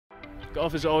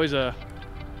golf is always a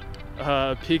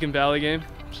peak and valley game.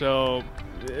 So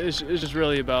it's just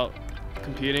really about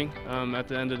competing. At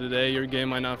the end of the day, your game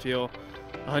might not feel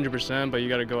 100%, but you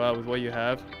got to go out with what you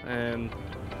have. And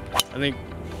I think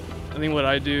what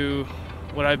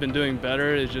I've been doing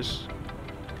better is just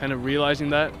kind of realizing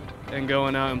that and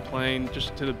going out and playing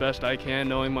just to the best I can,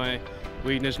 knowing my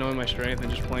weakness, knowing my strength,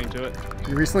 and just playing to it.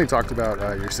 You recently talked about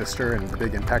your sister and the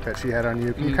big impact that she had on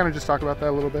you. Can you kind of just talk about that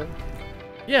a little bit?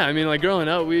 Yeah, I mean, like growing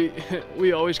up,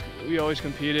 we always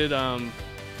competed when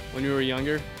we were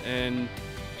younger, and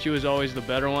she was always the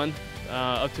better one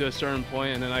up to a certain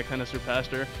point, and then I kind of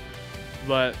surpassed her.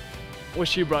 But what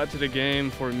she brought to the game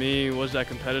for me was that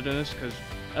competitiveness,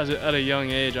 because at a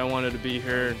young age, I wanted to be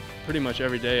here pretty much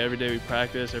every day. Every day we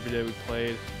practiced, every day we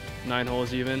played, 9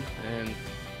 holes even. And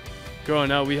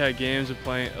growing up, we had games of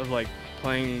playing for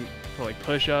like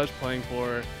push-ups, playing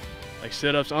for like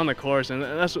sit-ups on the course, and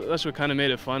that's what kind of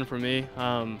made it fun for me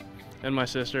and my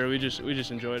sister. We just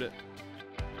enjoyed it.